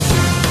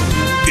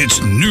It's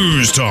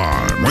news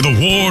time with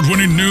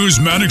award-winning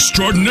newsman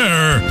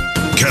extraordinaire,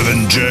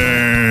 Kevin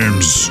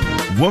James.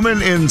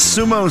 Woman in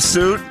sumo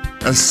suit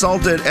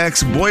assaulted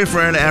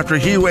ex-boyfriend after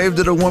he waved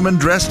at a woman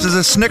dressed as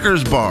a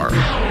Snickers bar.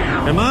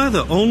 Am I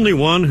the only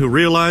one who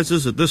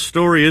realizes that this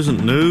story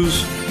isn't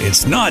news?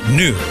 It's not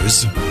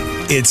news.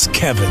 It's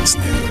Kevin's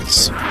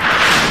news.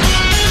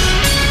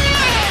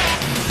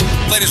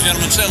 Ladies and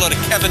gentlemen, say hello to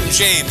Kevin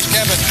James.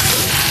 Kevin.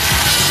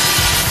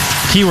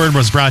 Keyword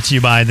was brought to you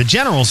by the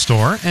General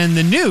Store, and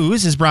the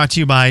news is brought to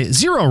you by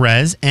Zero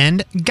Res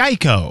and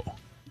Geico.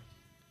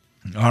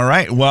 All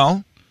right,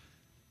 well,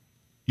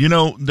 you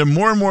know, the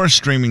more and more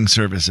streaming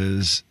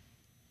services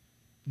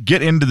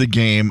get into the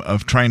game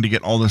of trying to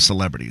get all the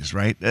celebrities,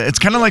 right? It's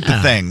kind of like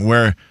the thing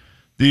where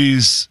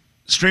these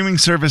streaming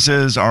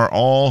services are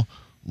all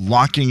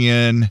locking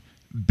in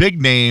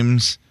big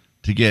names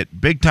to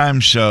get big-time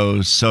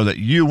shows so that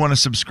you want to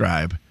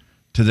subscribe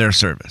to their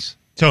service.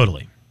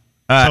 Totally.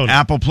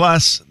 Apple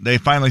Plus, they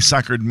finally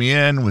suckered me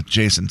in with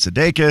Jason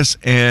Sudeikis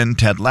and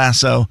Ted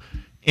Lasso,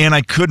 and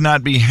I could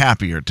not be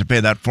happier to pay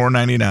that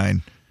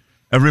 $4.99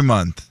 every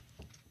month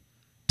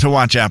to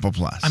watch Apple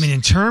Plus. I mean,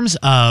 in terms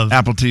of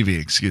Apple TV,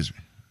 excuse me.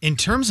 In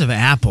terms of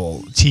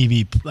Apple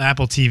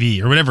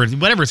TV, or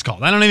whatever it's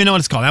called. I don't even know what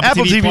it's called.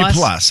 Apple TV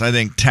Plus, I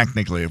think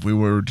technically, if we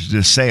were to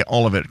just say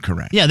all of it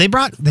correct. Yeah, they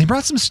brought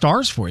some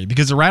stars for you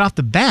because right off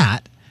the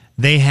bat,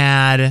 they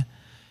had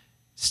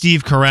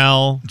Steve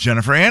Carell,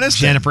 Jennifer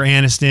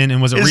Aniston,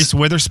 and was it Reese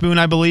Witherspoon,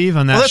 I believe,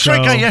 on that show?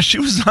 That's right. Yeah, she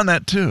was on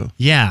that too.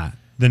 Yeah.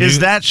 Is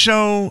that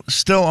show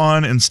still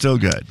on and still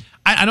good?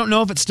 I don't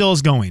know if it still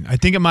is going. I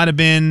think it might have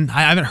been.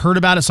 I haven't heard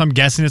about it, so I'm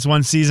guessing it's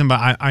one season,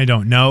 but I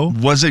don't know.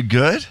 Was it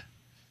good?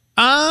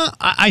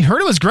 I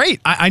heard it was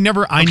great. I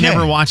never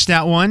watched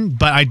that one,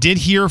 but I did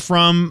hear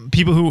from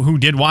people who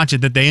did watch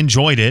it that they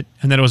enjoyed it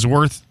and that it was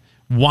worth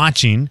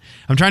watching.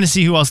 I'm trying to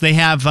see who else they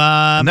have.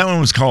 And that one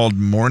was called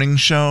Morning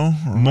Show?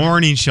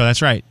 Morning Show,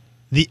 that's right.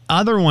 The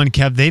other one,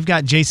 Kev, they've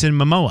got Jason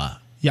Momoa.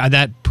 Yeah,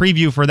 that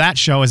preview for that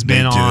show has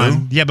been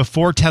on. Yeah,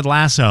 before Ted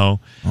Lasso.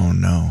 Oh,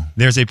 no.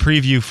 There's a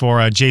preview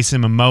for a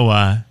Jason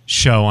Momoa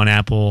show on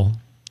Apple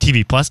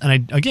TV Plus.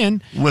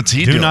 And what's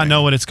he do doing? Not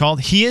know what it's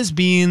called. He is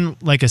being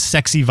like a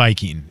sexy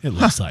Viking, it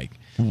looks like.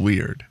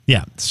 Weird.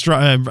 Yeah,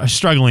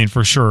 struggling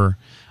for sure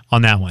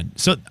on that one.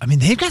 So, I mean,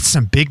 they've got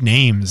some big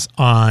names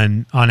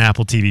on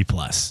Apple TV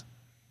Plus.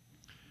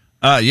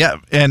 Yeah,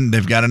 and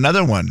they've got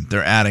another one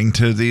they're adding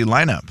to the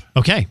lineup.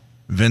 Okay.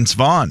 Vince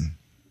Vaughn.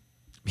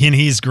 And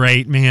he's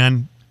great,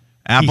 man.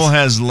 Apple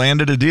has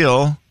landed a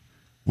deal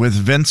with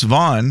Vince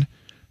Vaughn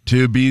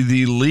to be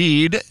the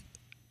lead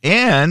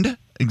and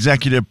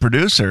executive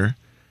producer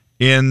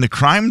in the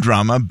crime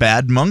drama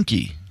Bad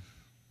Monkey.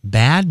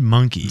 Bad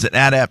Monkey. It's an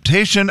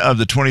adaptation of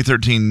the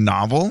 2013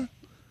 novel.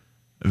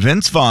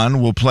 Vince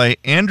Vaughn will play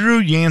Andrew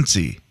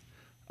Yancey,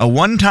 a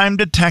one-time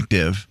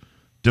detective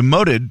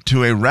demoted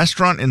to a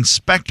restaurant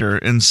inspector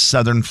in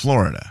southern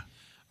Florida.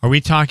 Are we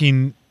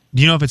talking,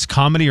 do you know if it's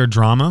comedy or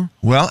drama?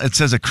 Well, it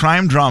says a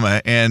crime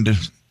drama, and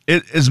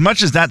as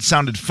much as that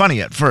sounded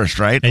funny at first,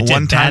 right? A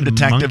one-time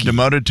detective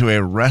demoted to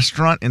a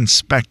restaurant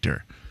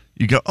inspector.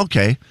 You go,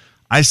 okay,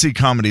 I see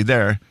comedy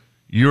there.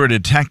 You're a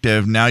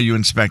detective, now you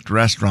inspect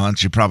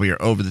restaurants. You probably are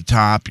over the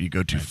top, you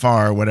go too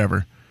far,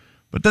 whatever.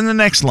 But then the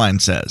next line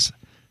says,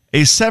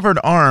 a severed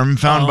arm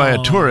found by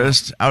a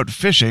tourist out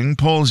fishing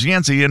pulls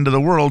Yancey into the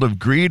world of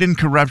greed and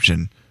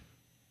corruption.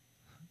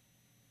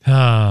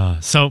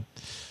 So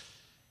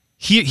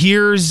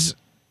here's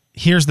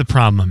the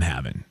problem I'm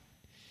having.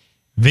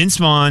 Vince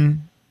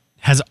Vaughn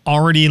has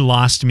already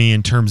lost me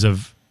in terms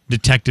of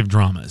detective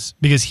dramas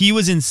because he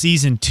was in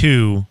season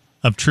 2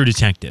 of True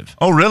Detective.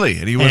 Oh, really?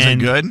 And he wasn't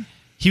good?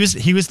 He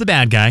was the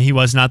bad guy. He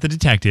was not the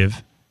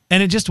detective.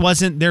 And it just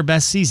wasn't their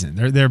best season.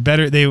 They're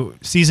better.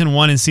 Season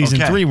 1 and season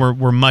 3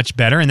 were much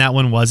better, and that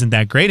one wasn't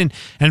that great. And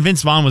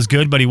Vince Vaughn was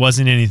good, but he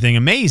wasn't anything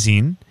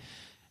amazing.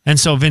 And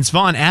so Vince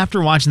Vaughn, after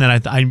watching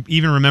that, I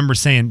even remember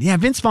saying, yeah,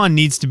 Vince Vaughn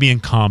needs to be in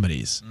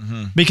comedies.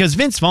 Mm-hmm. Because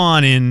Vince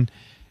Vaughn in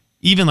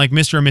even like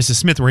Mr. and Mrs.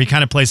 Smith, where he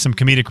kind of plays some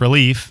comedic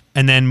relief,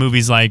 and then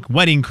movies like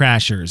Wedding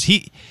Crashers,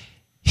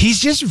 he's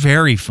just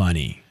very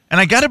funny. And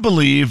I got to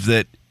believe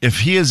that if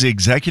he is the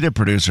executive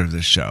producer of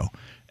this show,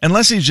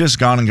 unless he's just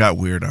gone and got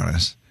weird on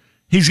us,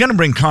 he's going to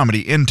bring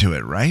comedy into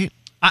it, right?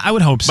 I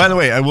would hope so. By the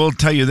way, I will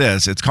tell you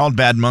this. It's called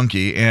Bad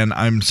Monkey, and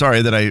I'm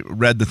sorry that I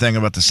read the thing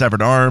about the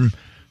severed arm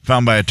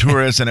found by a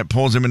tourist, and it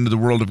pulls him into the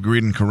world of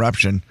greed and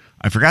corruption.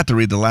 I forgot to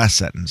read the last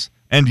sentence.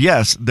 And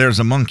yes, there's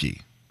a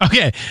monkey.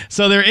 Okay,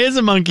 so there is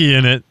a monkey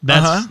in it.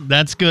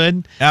 That's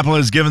good. Apple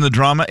has given the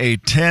drama a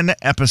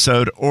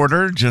 10-episode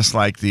order, just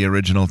like the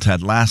original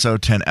Ted Lasso.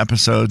 10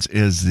 episodes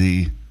is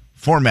the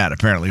format,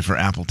 apparently, for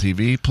Apple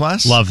TV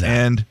Plus. Love that.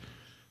 And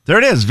there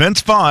it is,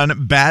 Vince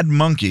Vaughn, Bad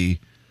Monkey,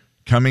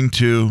 coming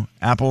to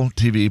Apple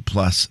TV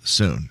Plus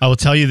soon. I will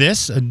tell you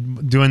this,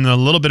 doing a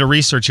little bit of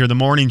research here, the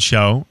morning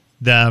show,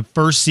 the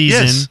first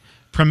season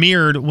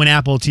premiered when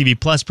Apple TV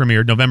Plus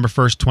premiered, November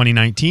 1st,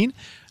 2019.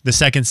 The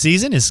second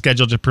season is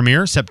scheduled to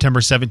premiere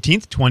September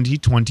 17th,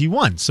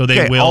 2021. So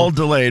they will all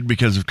delayed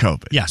because of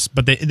COVID. Yes,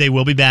 but they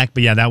will be back.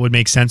 But yeah, that would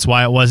make sense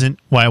why it wasn't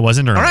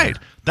earlier. All right.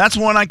 That's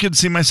one I could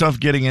see myself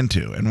getting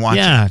into and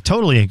watching. Yeah,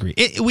 totally agree.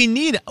 We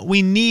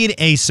need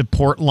a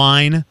support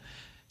line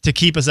to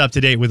keep us up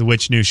to date with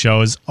which new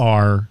shows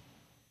are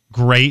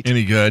great.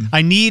 Any good?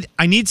 I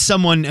need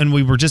someone, and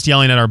we were just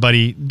yelling at our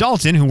buddy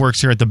Dalton, who works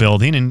here at the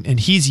building, and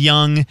he's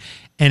young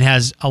and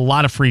has a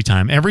lot of free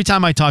time. Every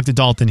time I talk to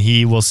Dalton,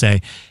 he will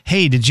say,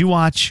 "Hey, did you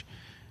watch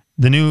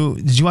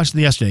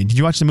yesterday? Did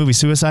you watch the movie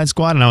Suicide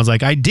Squad?" And I was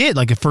like, "I did,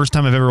 like the first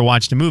time I've ever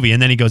watched a movie."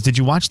 And then he goes, "Did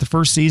you watch the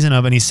first season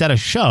of?" And he said a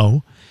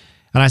show.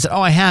 And I said,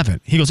 "Oh, I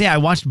haven't." He goes, "Yeah, I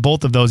watched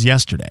both of those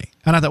yesterday."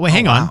 And I thought, "Wait,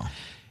 hang on.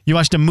 You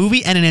watched a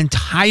movie and an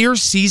entire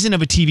season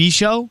of a TV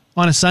show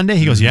on a Sunday?"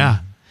 He goes,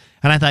 "Yeah."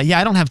 And I thought, yeah,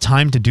 I don't have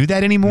time to do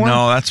that anymore.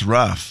 No, that's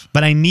rough.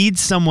 But I need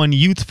someone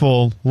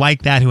youthful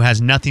like that who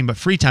has nothing but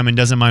free time and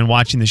doesn't mind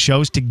watching the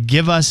shows to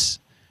give us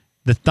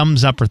the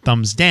thumbs up or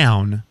thumbs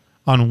down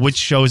on which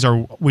shows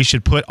we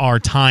should put our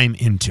time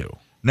into.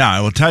 Now, I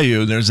will tell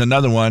you, there's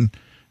another one,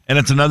 and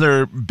it's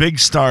another big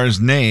star's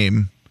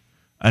name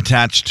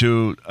attached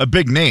to a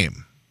big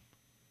name.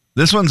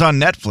 This one's on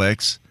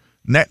Netflix.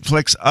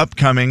 Netflix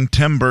upcoming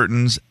Tim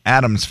Burton's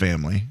Addams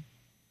Family.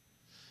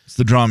 It's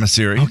the drama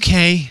series.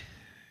 Okay.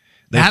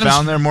 They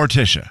found their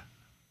Morticia.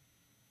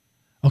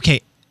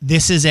 Okay,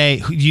 this is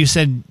did you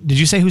say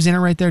who's in it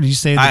right there? Did you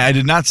say I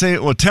did not say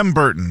it. Well, Tim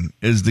Burton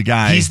is the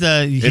guy. He's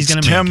going to make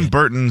it. Tim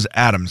Burton's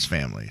Addams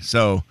Family.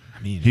 So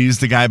he's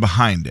the guy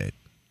behind it.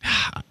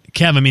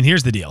 Kev,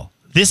 here's the deal.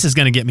 This is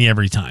going to get me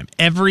every time.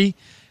 Every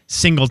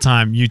single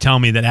time you tell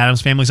me that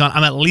Addams Family's on,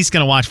 I'm at least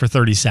going to watch for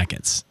 30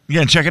 seconds.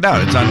 Yeah, check it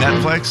out. It's on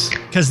Netflix.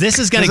 Because this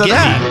is going to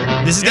get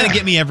me. This is going to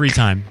get me every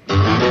time.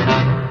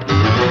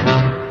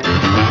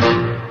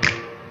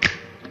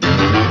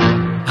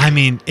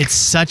 It's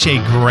such a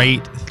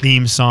great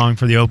theme song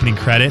for the opening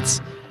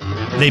credits.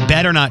 They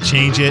better not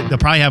change it. They'll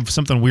probably have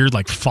something weird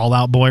like Fall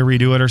Out Boy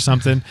redo it or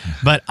something.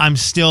 But I'm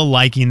still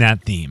liking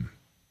that theme.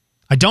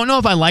 I don't know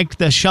if I liked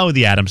the show,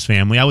 The Addams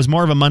Family. I was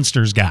more of a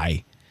Munsters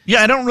guy.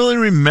 Yeah, I don't really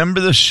remember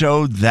the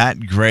show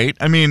that great.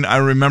 I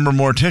remember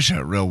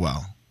Morticia real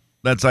well.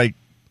 That's like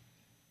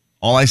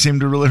all I seem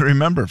to really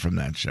remember from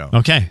that show.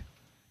 Okay.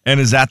 And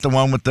is that the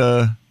one with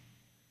the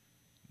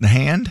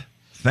hand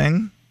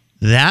thing?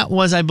 That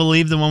was, I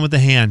believe, the one with the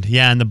hand.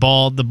 Yeah, and the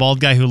bald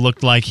guy who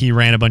looked like he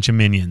ran a bunch of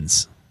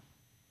minions.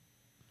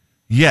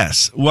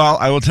 Yes. Well,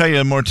 I will tell you,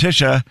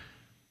 Morticia,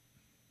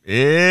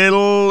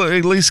 it'll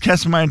at least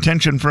catch my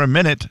attention for a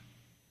minute,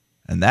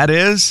 and that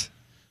is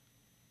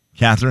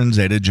Catherine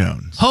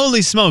Zeta-Jones.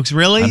 Holy smokes,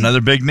 really?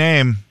 Another big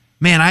name.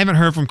 Man, I haven't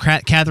heard from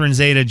Catherine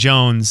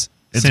Zeta-Jones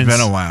since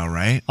been a while,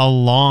 right? A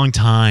long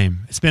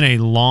time. It's been a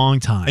long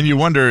time. And you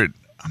wonder...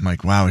 I'm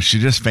like, wow, is she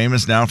just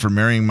famous now for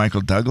marrying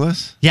Michael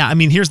Douglas? Yeah,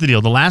 here's the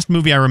deal. The last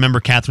movie I remember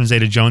Catherine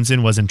Zeta-Jones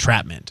in was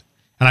Entrapment.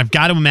 And I've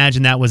got to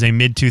imagine that was a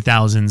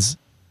mid-2000s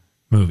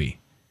movie.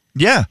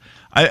 Yeah.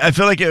 I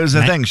feel like it was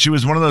a thing. She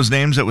was one of those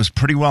names that was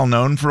pretty well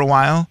known for a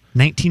while.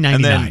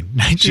 1999. And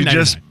then she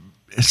just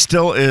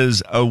still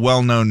is a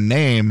well-known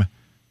name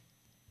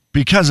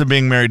because of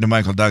being married to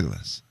Michael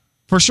Douglas.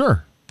 For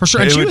sure.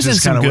 And she was in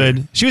some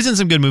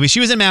good movies. She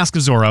was in Mask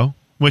of Zorro,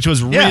 which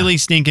was really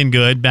stinking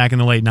good back in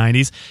the late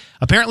 90s.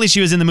 Apparently, she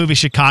was in the movie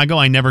Chicago.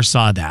 I never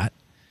saw that.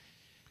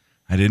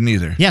 I didn't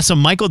either. Yeah, so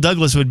Michael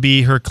Douglas would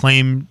be her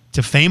claim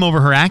to fame over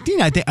her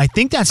acting. I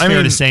think that's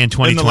fair to say in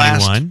 2021. In the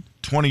last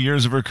 20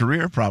 years of her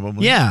career,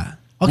 probably. Yeah.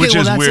 Okay, which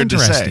is that's weird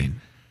interesting. To say.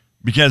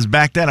 Because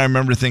back then, I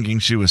remember thinking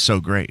she was so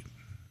great.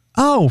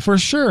 Oh, for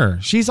sure.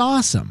 She's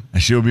awesome.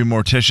 And she would be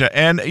Morticia.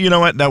 And you know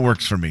what? That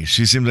works for me.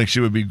 She seems like she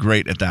would be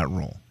great at that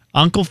role.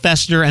 Uncle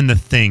Fester and The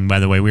Thing, by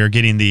the way. We are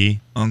getting the...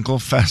 Uncle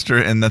Fester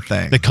and The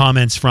Thing. The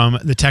comments from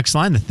the text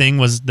line. The Thing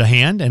was the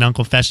hand, and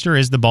Uncle Fester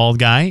is the bald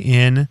guy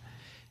in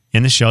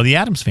the show The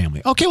Addams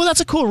Family. Okay, well,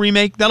 that's a cool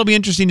remake. That'll be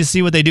interesting to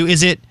see what they do.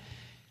 Is it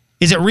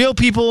real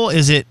people?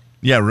 Is it...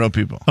 Yeah, real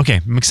people.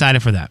 Okay, I'm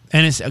excited for that.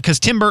 And it's because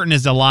Tim Burton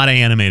is a lot of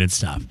animated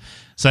stuff.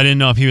 So I didn't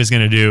know if he was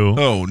going to do...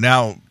 Oh,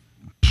 now...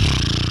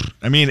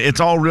 it's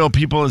all real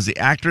people as the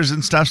actors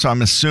and stuff, so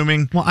I'm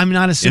assuming... Well, I'm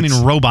not assuming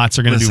robots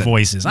are going to do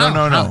voices.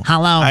 No.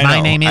 Hello, my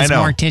name is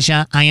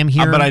Morticia. I am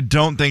here. But I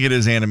don't think it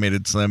is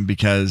animated, Slim,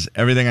 because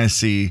everything I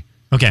see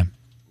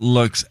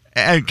looks...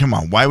 come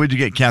on, why would you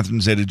get Catherine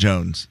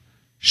Zeta-Jones?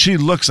 She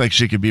looks like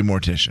she could be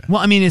Morticia.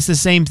 Well, it's the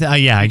same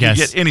thing. Yeah, I guess.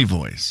 You get any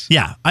voice.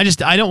 Yeah, I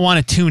don't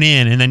want to tune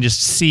in and then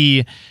just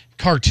see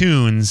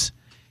cartoons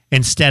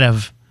instead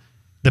of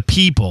the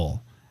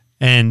people.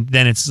 And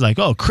then it's like,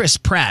 oh, Chris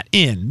Pratt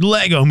in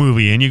Lego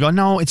Movie. And you go,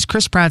 no, it's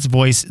Chris Pratt's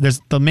voice.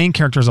 The main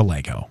character is a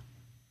Lego.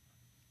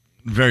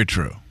 Very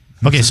true.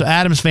 Okay, so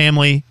Addams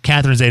Family,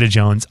 Catherine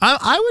Zeta-Jones.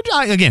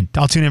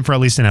 I'll tune in for at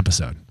least an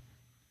episode.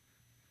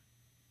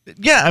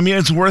 Yeah,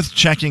 it's worth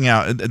checking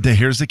out.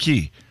 Here's the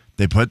key.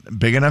 They put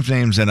big enough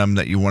names in them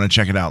that you want to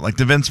check it out. Like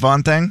the Vince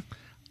Vaughn thing,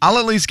 I'll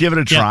at least give it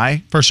a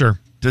try. For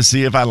sure. To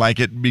see if I like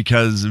it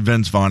because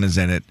Vince Vaughn is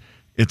in it.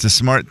 It's a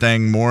smart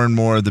thing. More and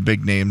more of the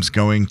big names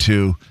going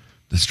to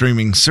the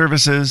streaming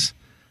services.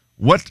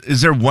 What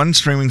is there one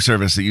streaming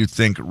service that you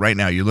think right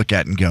now you look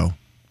at and go,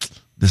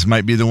 this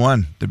might be the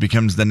one that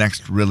becomes the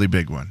next really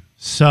big one?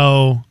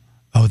 So,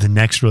 the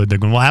next really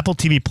big one. Well, Apple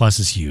TV Plus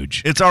is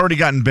huge. It's already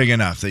gotten big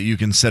enough that you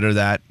consider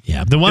that.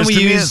 Yeah, the one we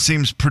use. To me, it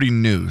seems pretty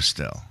new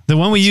still. The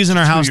one we use in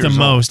our house the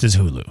most is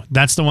Hulu.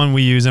 That's the one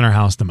we use in our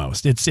house the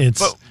most.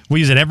 We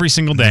use it every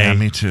single day. Yeah,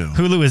 me too.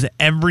 Hulu is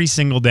every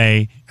single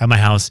day at my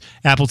house.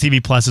 Apple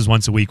TV Plus is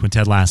once a week when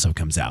Ted Lasso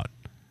comes out.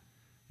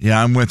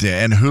 Yeah, I'm with you.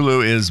 And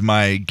Hulu is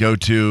my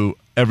go-to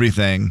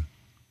everything.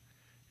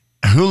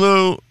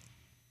 Hulu,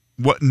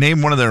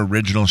 name one of their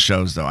original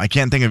shows, though. I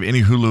can't think of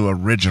any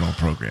Hulu original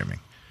programming.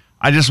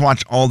 I just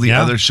watch all the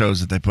other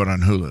shows that they put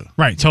on Hulu.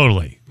 Right,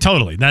 totally.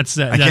 I can't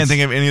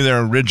think of any of their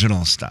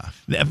original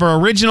stuff. For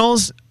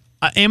originals,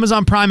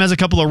 Amazon Prime has a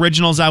couple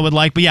originals I would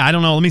like, but I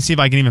don't know. Let me see if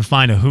I can even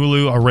find a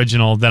Hulu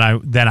original that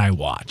I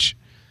watch.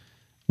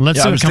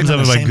 Let's see what comes up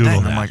if I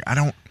Google that. I'm like, I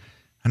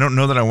don't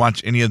know that I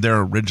watch any of their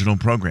original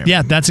programming.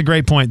 Yeah, that's a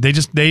great point.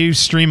 They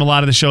stream a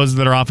lot of the shows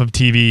that are off of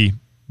TV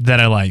that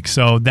I like,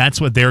 so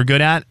that's what they're good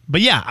at.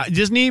 But yeah,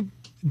 Disney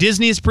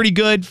is pretty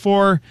good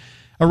for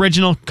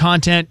original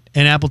content,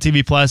 and Apple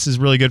TV Plus is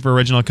really good for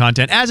original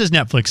content, as is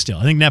Netflix still.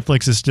 I think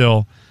Netflix is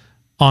still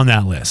on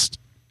that list.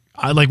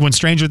 Like when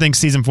Stranger Things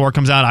Season 4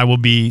 comes out, I will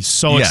be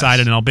so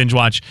excited, and I'll binge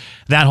watch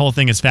that whole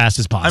thing as fast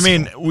as possible. I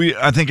mean,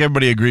 I think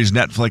everybody agrees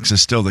Netflix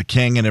is still the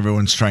king, and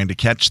everyone's trying to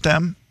catch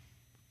them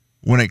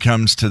when it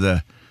comes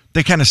to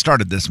they kind of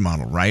started this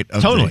model, right?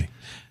 Totally.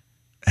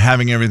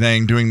 Having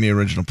everything, doing the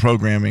original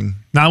programming.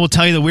 Now, I will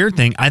tell you the weird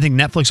thing. I think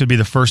Netflix would be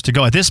the first to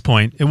go. At this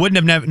point, it would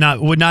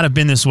not have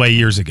been this way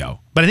years ago.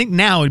 But I think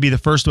now it would be the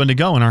first one to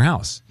go in our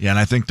house. Yeah, and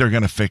I think they're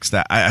going to fix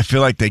that. I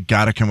feel like they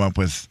got to come up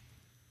with...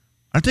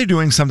 Aren't they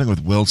doing something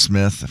with Will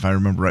Smith, if I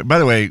remember right? By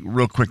the way,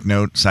 real quick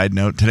side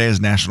note, today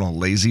is National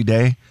Lazy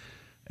Day.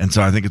 And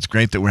so I think it's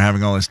great that we're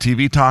having all this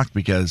TV talk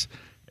because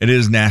it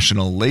is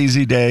National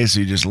Lazy Day. So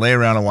you just lay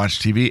around and watch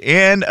TV.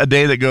 And a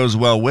day that goes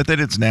well with it,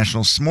 it's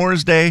National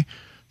S'mores Day.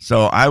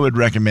 So I would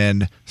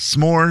recommend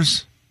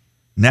s'mores,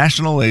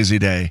 National Lazy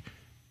Day,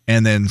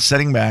 and then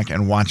sitting back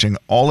and watching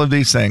all of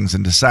these things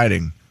and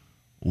deciding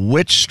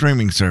which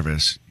streaming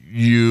service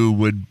you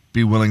would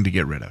be willing to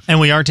get rid of. And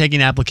we are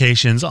taking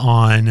applications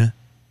on,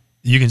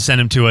 you can send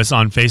them to us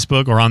on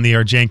Facebook or on the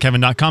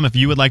jayandkevin.com if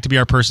you would like to be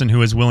our person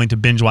who is willing to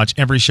binge watch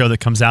every show that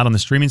comes out on the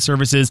streaming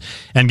services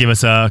and give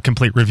us a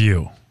complete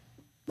review.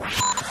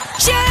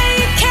 Jay,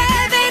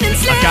 Kevin, and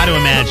Slim I've got to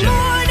imagine.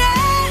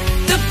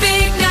 The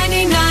big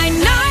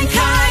 99.9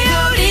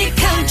 Coyote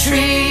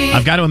Country.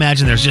 I've got to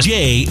imagine there's just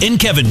Jay and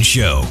Kevin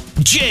Show.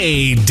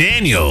 Jay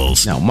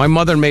Daniels. No, my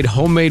mother made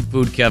homemade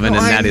food, Kevin,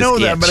 and that is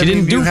it. She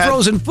didn't do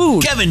frozen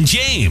food. Kevin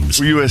James.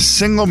 Were you a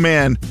single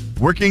man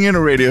working in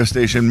a radio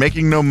station,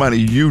 making no money?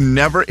 You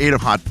never ate a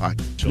hot pot?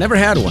 Never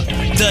had one.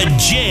 The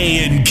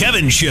Jay and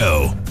Kevin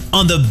Show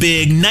on the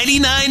big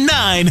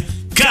 99.9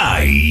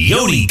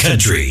 Coyote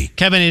Country.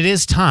 Kevin, it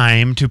is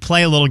time to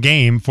play a little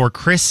game for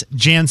Chris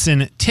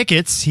Jansen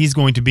tickets. He's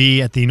going to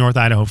be at the North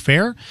Idaho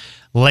Fair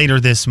later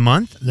this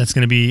month. That's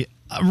going to be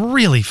a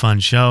really fun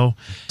show.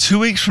 2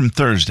 weeks from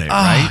Thursday,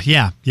 right?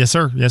 Yeah. Yes,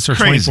 sir.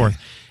 Crazy. 24th.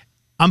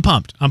 I'm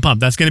pumped.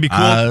 That's going to be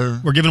cool.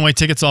 We're giving away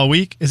tickets all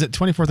week. Is it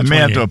 24th or 28th? I may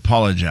have to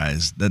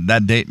apologize.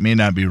 That date may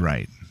not be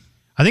right.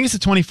 I think it's the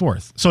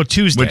 24th. So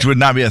Tuesday. Which would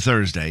not be a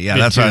Thursday. Yeah,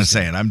 that's what I was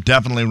saying. I'm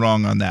definitely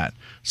wrong on that.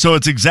 So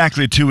it's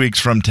exactly 2 weeks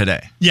from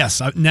today.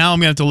 Yes. Now I'm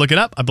going to have to look it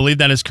up. I believe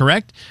that is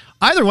correct.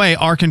 Either way,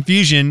 our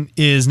confusion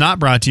is not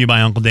brought to you by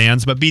Uncle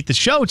Dan's, but Beat the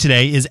Show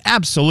today is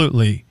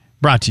absolutely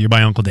brought to you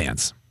by Uncle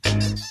Dan's.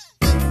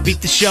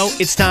 Beat the show,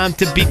 it's time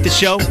to beat the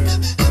show.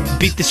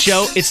 Beat the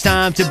show, it's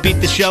time to beat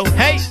the show.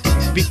 Hey!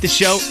 Beat the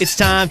show, it's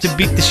time to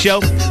beat the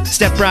show.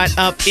 Step right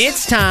up,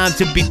 it's time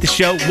to beat the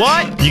show.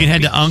 What? You can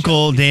head to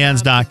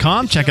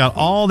UncleDans.com, check out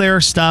all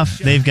their stuff.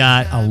 They've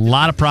got a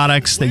lot of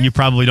products that you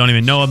probably don't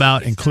even know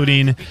about,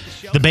 including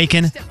the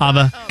Bacon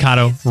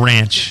Avocado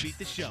Ranch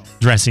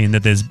dressing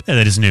that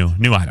is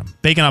new item.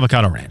 Bacon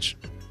Avocado Ranch.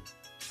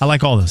 I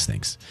like all those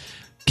things.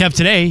 Kev,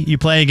 today you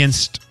play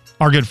against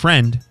our good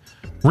friend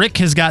Rick.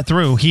 Has got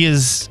through. He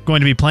is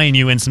going to be playing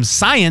you in some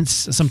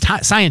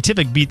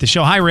scientific Beat the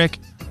Show. Hi, Rick.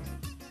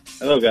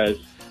 Hello, guys.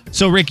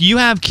 So, Rick, you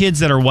have kids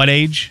that are what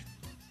age?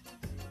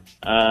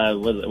 I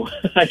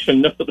should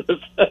know this.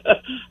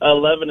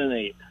 11 and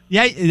 8.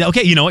 Yeah.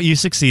 Okay. You know what? You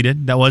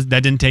succeeded. That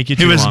didn't take you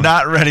too long. He was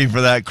not ready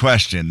for that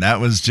question. That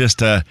was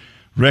just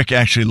Rick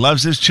actually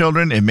loves his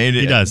children. It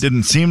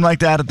didn't seem like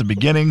that at the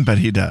beginning, but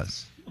he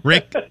does.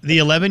 Rick, the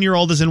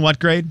 11-year-old is in what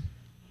grade?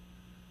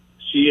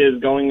 She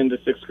is going into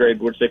 6th grade,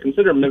 which they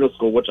consider middle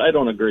school, which I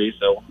don't agree.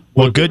 So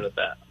we'll good. Give it at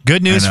that.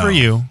 Good news for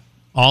you.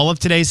 All of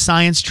today's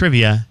science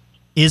trivia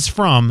is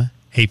from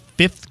a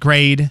 5th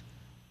grade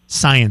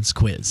science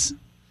quiz,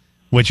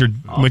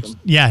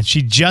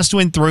 she just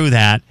went through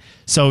that.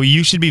 So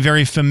you should be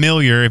very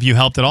familiar if you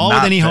helped at all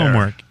with any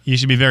homework. You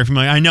should be very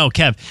familiar. I know,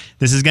 Kev,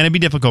 this is going to be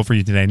difficult for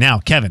you today. Now,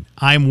 Kevin,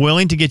 I'm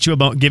willing to give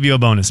you a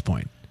bonus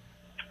point.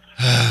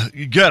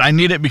 Good. I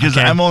need it because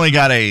I'm only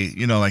got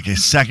like a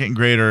second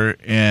grader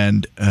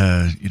and,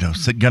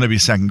 going to be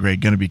second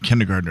grade, going to be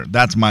kindergartner.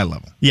 That's my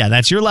level. Yeah,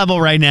 that's your level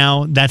right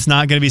now. That's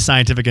not going to be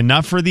scientific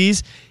enough for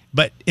these.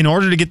 But in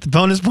order to get the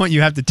bonus point,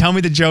 you have to tell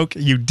me the joke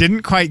you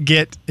didn't quite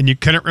get and you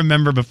couldn't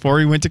remember before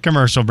we went to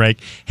commercial break.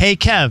 Hey,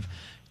 Kev,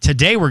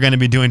 today we're going to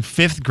be doing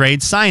 5th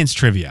grade science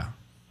trivia.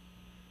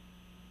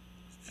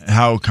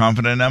 How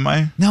confident am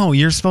I? No,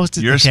 you're supposed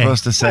to. You're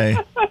supposed to say.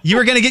 You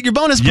were going to get your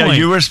bonus point. Yeah,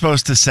 you were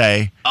supposed to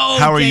say,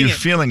 how are you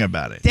feeling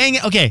about it? Dang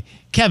it. Okay,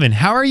 Kevin,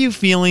 how are you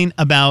feeling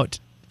about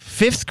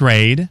 5th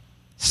grade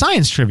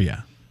science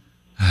trivia?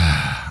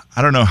 I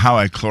don't know how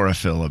I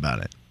chlorophyll about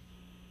it.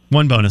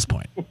 1 bonus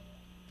point.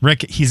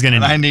 Rick, he's going to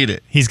need it. I need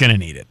it. He's going to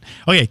need it.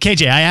 Okay,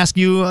 KJ, I ask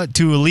you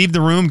to leave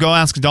the room, go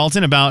ask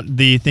Dalton about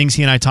the things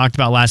he and I talked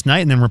about last night,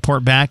 and then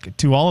report back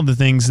to all of the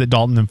things that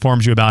Dalton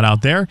informs you about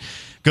out there.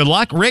 Good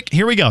luck. Rick,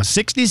 here we go.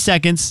 60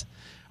 seconds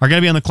are going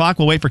to be on the clock.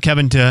 We'll wait for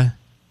Kevin to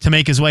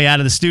make his way out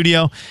of the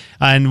studio,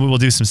 and we will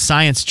do some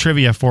science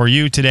trivia for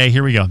you today.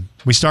 Here we go.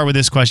 We start with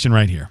this question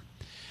right here.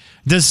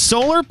 Does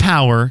solar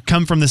power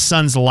come from the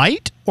sun's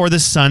light or the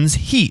sun's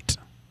heat?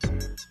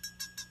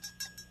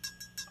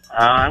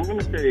 I'm going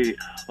to say,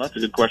 that's a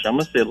good question. I'm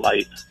going to say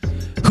light.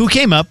 Who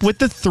came up with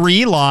the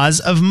 3 laws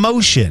of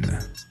motion?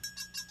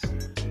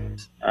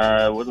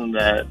 Wasn't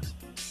that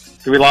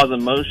 3 laws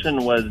of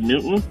motion was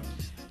Newton?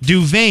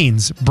 Do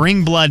veins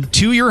bring blood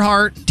to your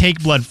heart,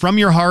 take blood from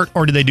your heart,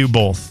 or do they do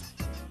both?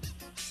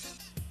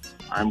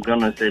 I'm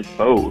going to say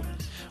both.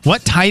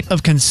 What type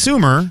of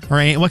consumer,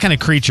 or what kind of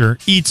creature,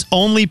 eats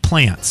only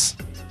plants?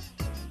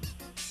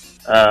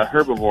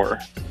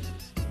 Herbivore.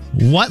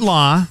 What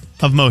law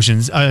of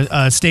motions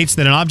states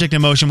that an object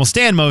in motion will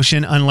stay in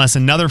motion unless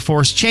another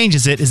force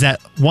changes it? Is that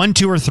 1,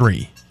 2, or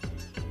 3?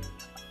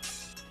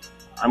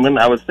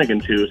 I was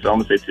thinking 2, so I'm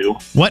going to say 2.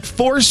 What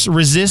force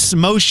resists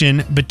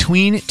motion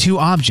between 2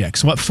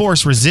 objects? What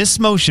force resists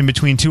motion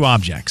between 2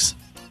 objects?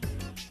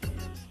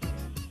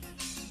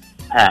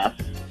 Pass.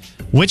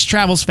 Which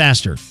travels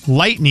faster,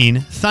 lightning,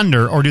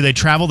 thunder, or do they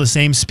travel the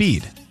same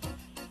speed?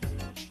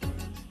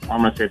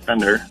 I'm going to say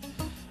thunder.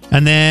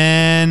 And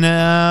then,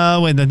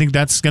 I think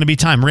that's going to be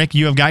time. Rick,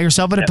 you have got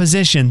yourself in a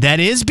position that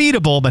is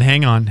beatable, but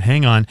hang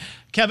on.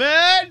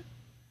 Kevin!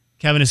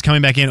 Kevin is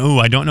coming back in. Ooh,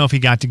 I don't know if he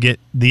got to get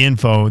the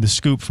info, the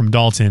scoop from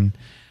Dalton.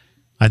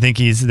 I think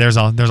there's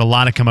a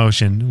lot of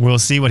commotion. We'll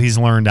see what he's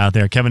learned out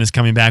there. Kevin is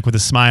coming back with a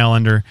smile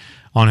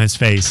on his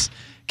face.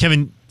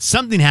 Kevin,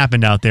 something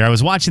happened out there. I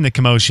was watching the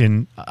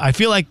commotion. I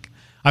feel like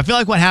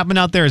what happened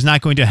out there is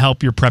not going to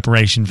help your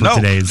preparation for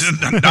today's.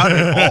 Not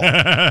at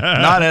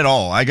all. Not at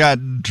all. I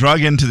got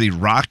drug into the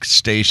rock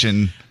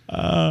station.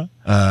 What's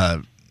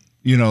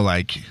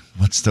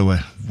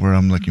the word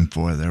I'm looking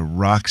for? The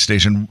rock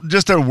station,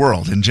 just their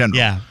world in general.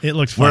 Yeah, it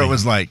looked funny. Where it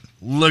was like,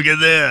 look at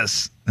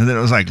this. And then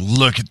it was like,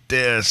 look at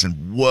this.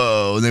 And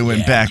whoa, they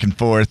went back and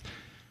forth.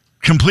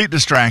 Complete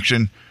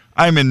distraction.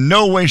 I'm in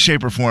no way,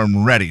 shape, or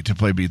form ready to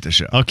play Beat the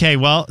Show. Okay,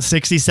 well,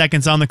 60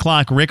 seconds on the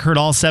clock. Rick heard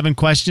all 7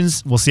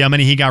 questions. We'll see how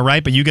many he got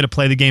right, but you got to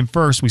play the game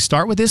first. We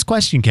start with this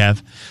question,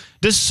 Kev.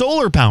 Does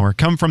solar power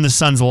come from the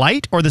sun's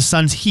light or the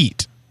sun's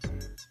heat?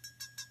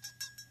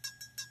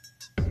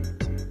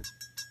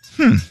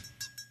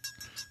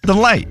 The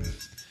light.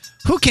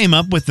 Who came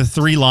up with the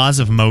 3 laws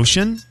of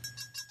motion?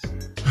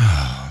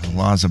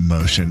 Laws of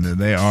motion.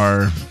 They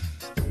are...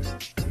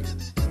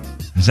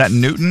 Is that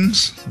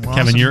Newton's?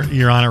 Kevin,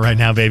 you're on it right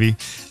now, baby.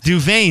 Do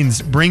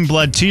veins bring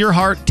blood to your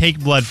heart, take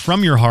blood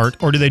from your heart,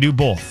 or do they do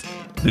both?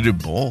 They do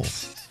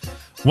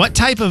both. What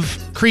type of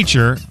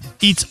creature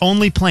eats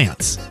only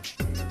plants?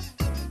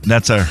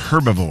 That's a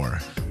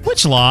herbivore.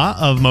 Which law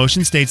of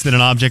motion states that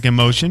an object in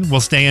motion will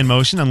stay in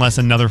motion unless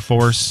another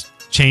force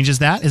changes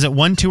that? Is it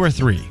 1, 2, or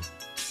 3?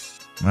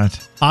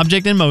 What?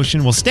 Object in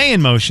motion will stay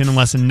in motion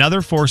unless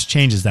another force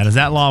changes that. Is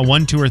that law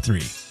 1, 2, or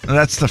 3?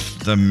 That's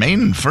the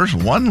main first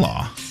 1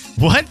 law.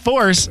 What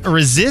force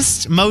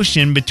resists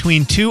motion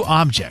between 2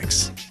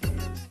 objects?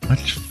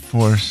 Which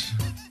force?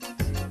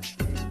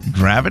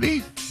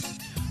 Gravity?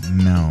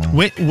 No.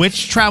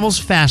 Which travels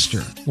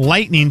faster?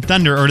 Lightning,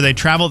 thunder, or do they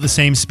travel at the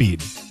same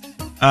speed?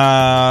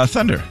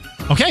 Thunder.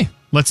 Okay,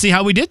 let's see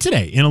how we did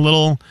today in a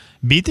little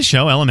Beat the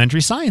Show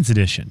Elementary Science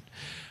Edition.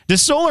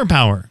 Does solar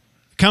power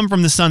come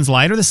from the sun's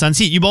light or the sun's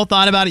heat? You both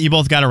thought about it. You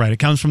both got it right. It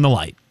comes from the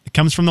light. It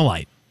comes from the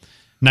light.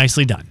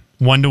 Nicely done.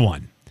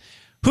 1-1.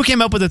 Who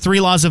came up with the 3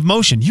 laws of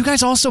motion? You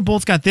guys also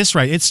both got this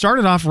right. It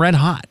started off red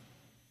hot.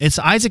 It's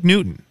Isaac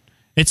Newton.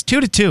 It's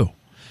 2-2.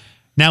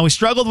 Now, we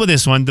struggled with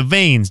this one. The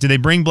veins, do they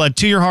bring blood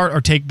to your heart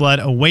or take blood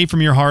away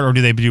from your heart, or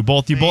do they do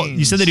both?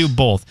 You said they do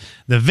both.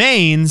 The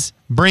veins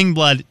bring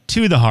blood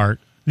to the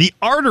heart. The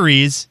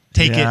arteries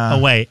take it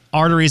away.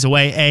 Arteries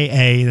away,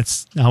 AA.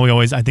 That's how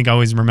I think I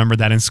always remembered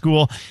that in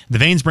school. The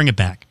veins bring it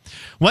back.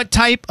 What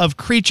type of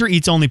creature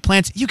eats only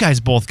plants? You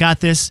guys both got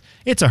this.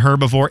 It's a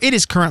herbivore. It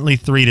is currently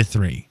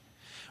 3-3.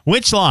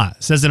 Which law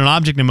says that an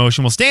object in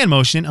motion will stay in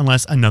motion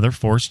unless another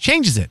force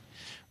changes it?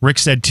 Rick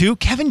said 2.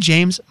 Kevin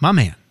James, my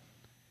man.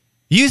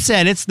 You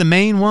said it's the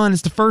main one.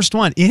 It's the first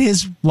one. It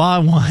is law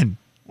 1.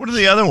 What are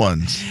the other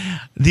ones?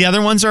 The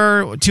other ones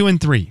are 2 and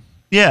 3.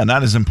 Yeah,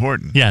 not as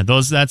important. Yeah,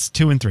 that's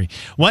 2 and 3.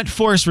 What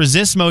force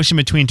resists motion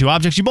between two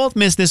objects? You both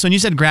missed this one. You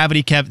said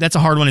gravity, Kev. That's a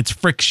hard one. It's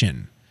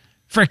friction.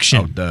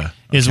 Friction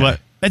is what.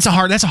 That's a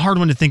hard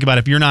one to think about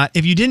if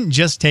you didn't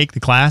just take the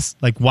class,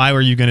 like why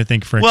were you going to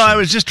think friction? Well, I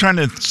was just trying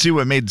to see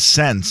what made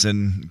sense,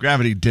 and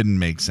gravity didn't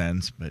make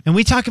sense. And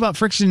we talk about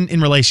friction in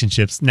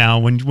relationships now.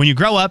 When you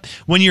grow up,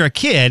 when you're a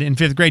kid in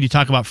 5th grade, you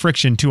talk about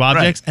friction, two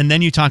objects, and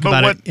then you talk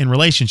about it in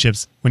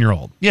relationships when you're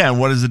old. Yeah, and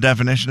what is the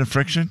definition of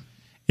friction?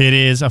 It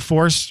is a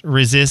force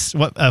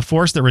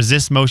that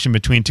resists motion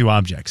between two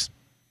objects.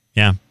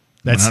 Yeah.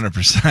 That's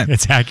 100%.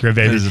 It's accurate,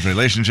 baby. It is a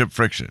relationship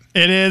friction.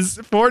 It is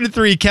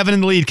 4-3. Kevin in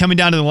the lead. Coming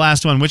down to the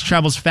last one. Which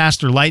travels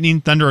faster,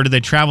 lightning, thunder, or do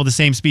they travel the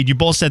same speed? You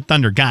both said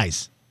thunder,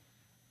 guys.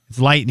 It's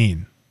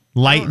lightning.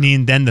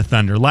 Lightning, then the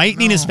thunder.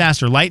 Lightning is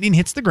faster. Lightning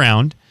hits the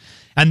ground,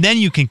 and then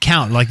you can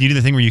count. Like you do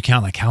the thing where you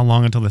count, like how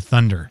long until the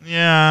thunder.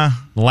 Yeah.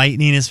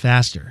 Lightning is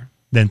faster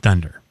than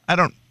thunder.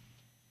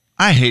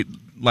 I hate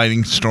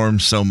lightning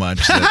storms so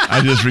much that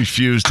I just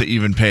refuse to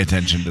even pay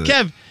attention to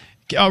Kev.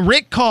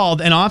 Rick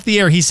called, and off the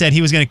air, he said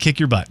he was going to kick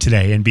your butt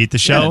today and beat the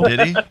show. Yeah,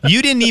 did he?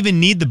 You didn't even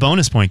need the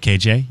bonus point,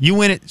 KJ. You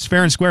win it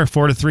fair and square,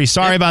 4-3.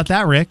 Sorry about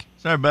that, Rick.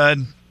 Sorry,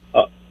 bud.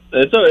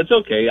 It's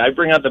okay. I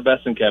bring out the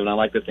best in Kevin. I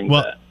like to think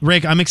that.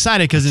 Rick, I'm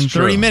excited because in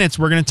 30 minutes,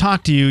 we're going to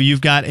talk to you.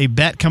 You've got a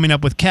bet coming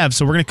up with Kev,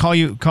 so we're going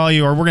to call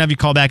you, or we're going to have you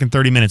call back in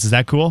 30 minutes. Is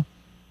that cool?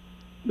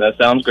 That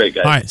sounds great,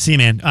 guys. All right, see you,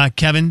 man.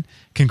 Kevin,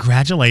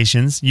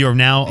 congratulations. You are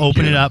now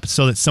opening it up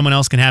so that someone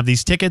else can have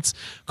these tickets.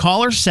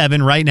 Caller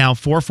 7 right now,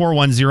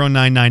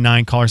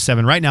 441-0999. Caller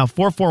 7 right now,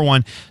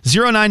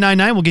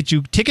 441-0999. We'll get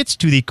you tickets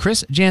to the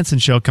Chris Jansen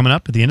Show coming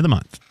up at the end of the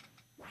month.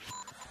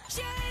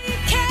 Jay,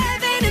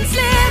 Kevin, and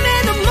Slim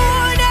in the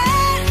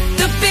morning.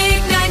 The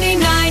big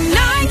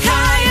 99.9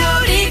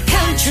 Coyote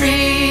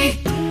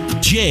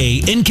Country.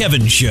 Jay and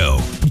Kevin Show.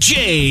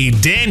 Jay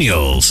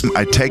Daniels.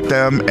 I take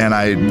them and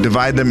I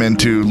divide them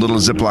into little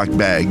Ziploc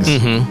bags.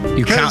 Mm-hmm.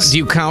 Do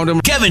you count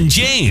them? Kevin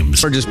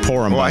James. Or just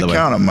pour them, by the way? I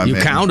count them, my man.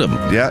 You count them?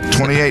 Yeah,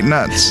 28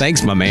 nuts.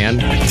 Thanks, my man.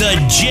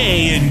 The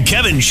Jay and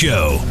Kevin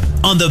Show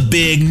on the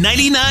big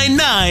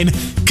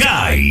 99.9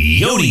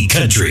 Coyote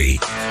Country.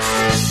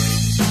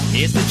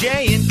 It's the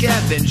Jay and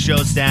Kevin Show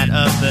stat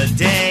of the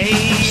day.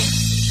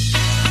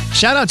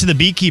 Shout out to the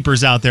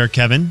beekeepers out there,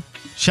 Kevin.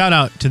 Shout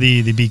out to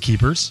the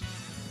beekeepers.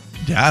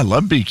 Yeah, I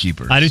love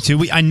beekeepers. I do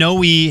too. I know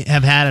we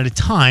have had at a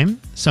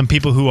time some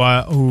people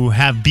who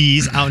have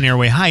bees out in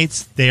Airway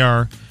Heights.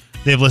 They've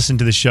listened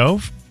to the show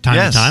time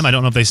to time. I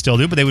don't know if they still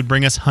do, but they would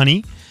bring us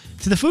honey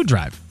to the food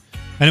drive,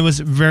 and it was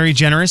very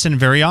generous and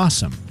very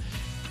awesome.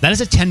 That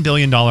is a $10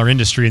 billion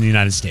industry in the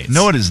United States.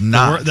 No, it is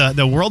not.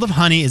 The world of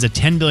honey is a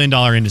 $10 billion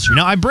industry.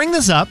 Now, I bring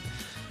this up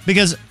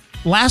because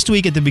last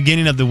week at the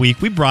beginning of the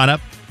week we brought up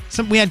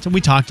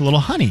we talked a little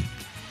honey.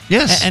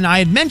 Yes, and I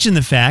had mentioned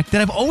the fact that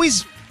I've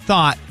always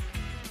thought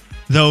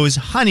those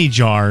honey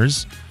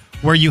jars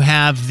where you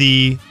have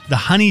the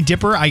honey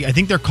dipper. I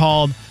think they're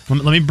called.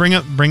 Let me bring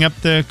up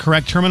the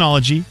correct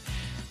terminology.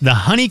 The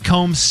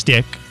honeycomb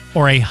stick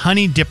or a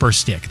honey dipper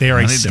stick. They are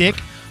a stick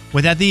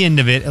with at the end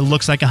of it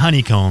looks like a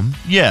honeycomb.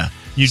 Yeah.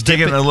 You stick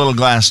it in a little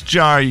glass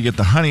jar. You get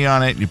the honey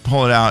on it. And you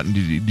pull it out. And do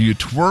you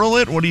twirl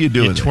it? What do you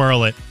do with it? You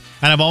twirl it.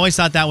 And I've always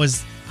thought that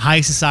was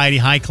high society,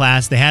 high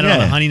class. They had it on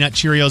the Honey Nut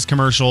Cheerios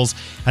commercials,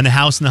 and the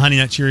house in the Honey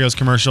Nut Cheerios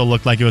commercial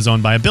looked like it was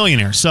owned by a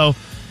billionaire. So,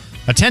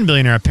 a 10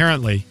 billionaire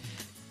apparently.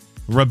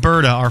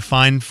 Roberta, our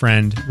fine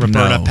friend,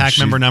 pack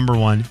member number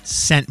 1,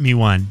 sent me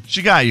one.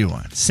 She got you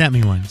one. Sent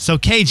me one. So,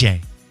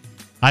 KJ,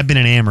 I've been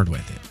enamored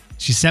with it.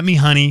 She sent me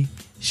honey.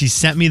 She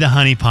sent me the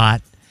honey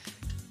pot.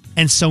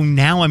 And so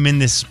now I'm in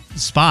this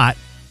spot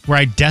where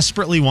I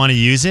desperately want to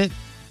use it,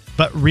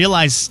 but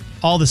realize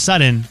all of a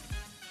sudden,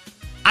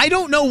 I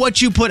don't know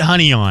what you put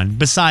honey on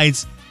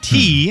besides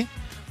tea,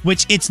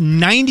 which it's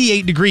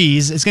 98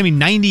 degrees. It's going to be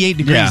 98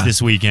 degrees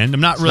this weekend. I'm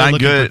not really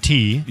looking for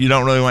tea. You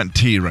don't really want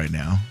tea right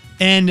now.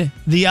 And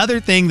the other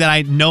thing that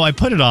I know I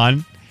put it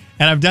on,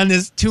 and I've done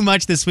this too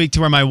much this week to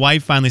where my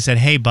wife finally said,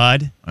 "Hey,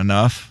 bud.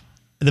 Enough.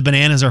 The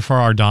bananas are for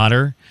our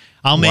daughter.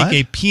 I'll make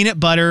a peanut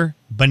butter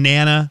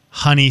banana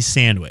honey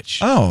sandwich."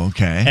 Oh,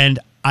 okay. And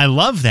I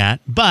love that,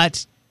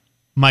 but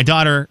my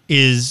daughter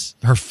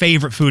her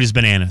favorite food is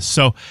bananas.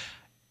 So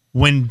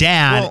when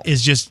dad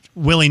is just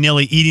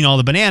willy-nilly eating all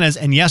the bananas,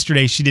 and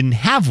yesterday she didn't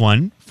have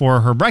one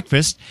for her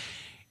breakfast,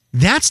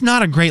 that's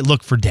not a great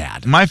look for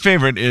dad. My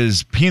favorite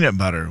is peanut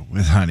butter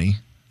with honey.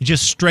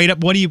 Just straight up,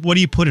 what do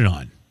you put it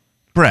on?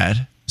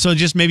 Bread. So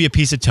just maybe a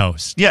piece of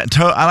toast. Yeah,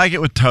 I like it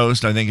with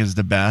toast. I think is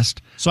the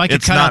best. So I could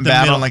it's cut not out the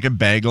bad middle, on like a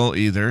bagel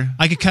either.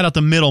 I could cut out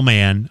the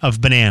middleman of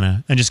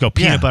banana and just go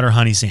peanut butter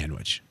honey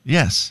sandwich.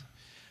 Yes.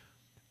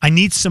 I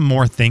need some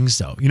more things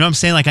though. You know what I'm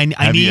saying? Like I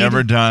Have you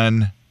ever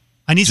done?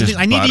 I need something.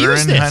 I need to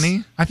use this.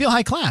 Honey? I feel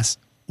high class.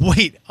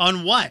 Wait,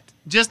 on what?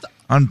 Just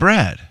on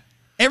bread.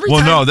 Every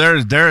time. Well,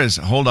 no, there is.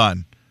 Hold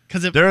on.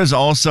 Because there is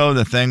also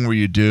the thing where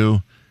you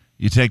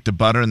take the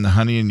butter and the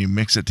honey and you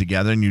mix it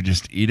together and you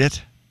just eat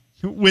it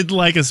with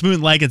like a spoon,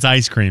 like it's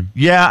ice cream.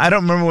 Yeah, I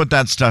don't remember what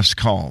that stuff's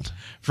called.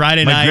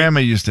 Friday night. My grandma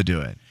used to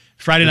do it.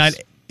 Friday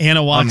night,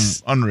 Anna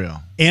walks.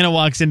 Unreal. Anna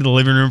walks into the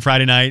living room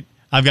Friday night.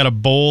 I've got a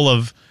bowl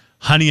of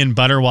honey and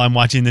butter while I'm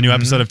watching the new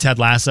episode of Ted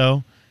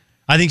Lasso.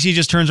 I think she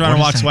just turns around and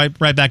walks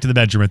right back to the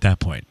bedroom at that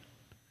point.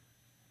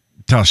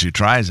 Until she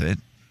tries it.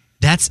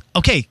 That's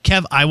okay,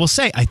 Kev. I will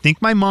say, I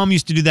think my mom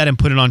used to do that and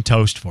put it on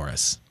toast for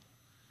us.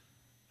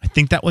 I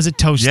think that was a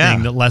toast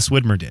thing that Les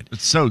Widmer did.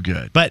 It's so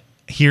good. But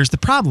here's the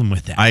problem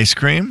with that. Ice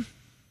cream?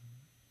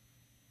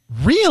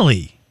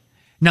 Really?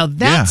 Now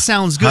that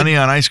sounds good. Honey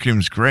on ice cream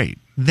is great.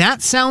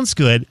 That sounds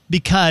good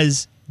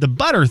because the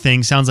butter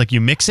thing sounds like you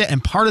mix it,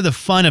 and part of the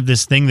fun of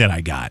this thing that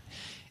I got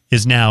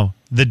is now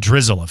the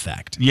drizzle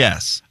effect.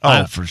 Yes.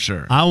 Oh, for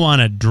sure. I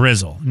want a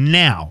drizzle.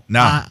 Now,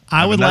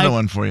 I would another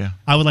one for you.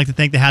 I would like to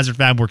thank the Hazard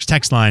Fabworks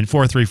text line,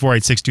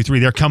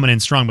 4348623. They're coming in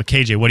strong. But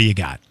KJ, what do you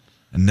got?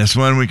 And this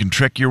one, we can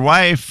trick your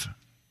wife.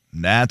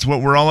 That's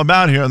what we're all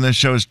about here on this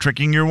show, is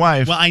tricking your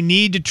wife. Well, I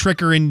need to trick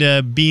her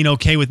into being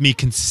okay with me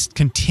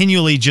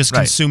continually just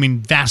consuming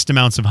vast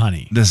amounts of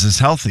honey. This is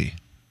healthy.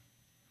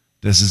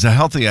 This is a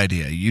healthy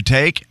idea. You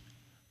take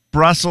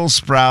Brussels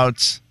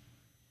sprouts,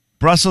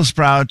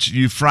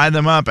 you fry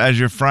them up. As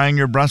you're frying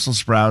your Brussels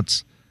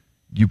sprouts,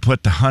 you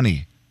put the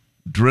honey,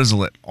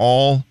 drizzle it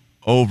all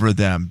over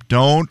them.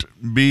 Don't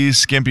be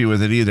skimpy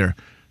with it either.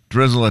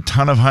 Drizzle a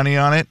ton of honey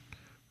on it,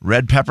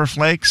 red pepper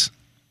flakes.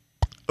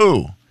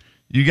 Ooh,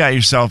 you got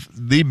yourself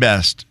the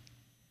best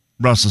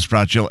Brussels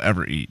sprouts you'll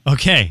ever eat.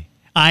 Okay.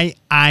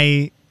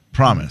 I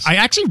promise. I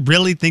actually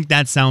really think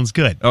that sounds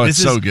good. Oh, it's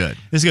so good.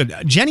 This is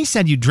good. Jenny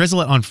said you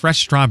drizzle it on fresh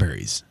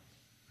strawberries.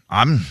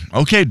 I'm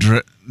okay,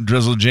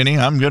 Drizzle Jenny.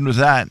 I'm good with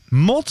that.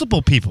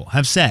 Multiple people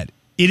have said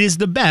it is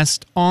the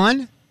best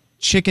on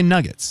chicken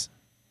nuggets.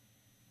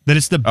 That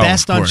it's the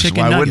best on chicken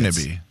nuggets. Why wouldn't it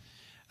be?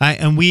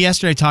 And we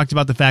yesterday talked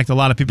about the fact a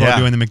lot of people are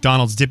doing the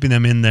McDonald's, dipping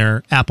them in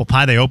their apple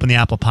pie. They open the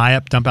apple pie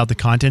up, dump out the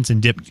contents,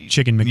 and dip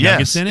chicken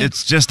McNuggets in it.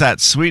 It's just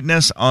that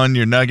sweetness on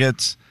your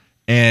nuggets.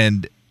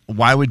 And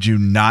why would you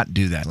not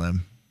do that,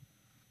 Lim?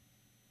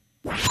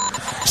 Jay,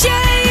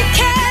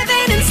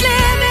 Kevin, and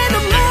Slim in the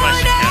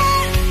morning.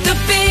 The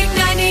big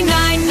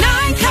 99.9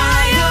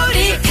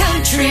 Coyote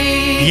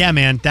Country. Yeah,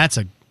 man, that's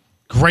a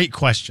great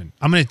question.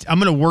 I'm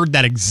gonna word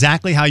that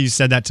exactly how you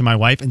said that to my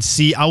wife, and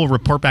see. I will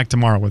report back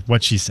tomorrow with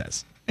what she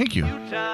says. Thank you.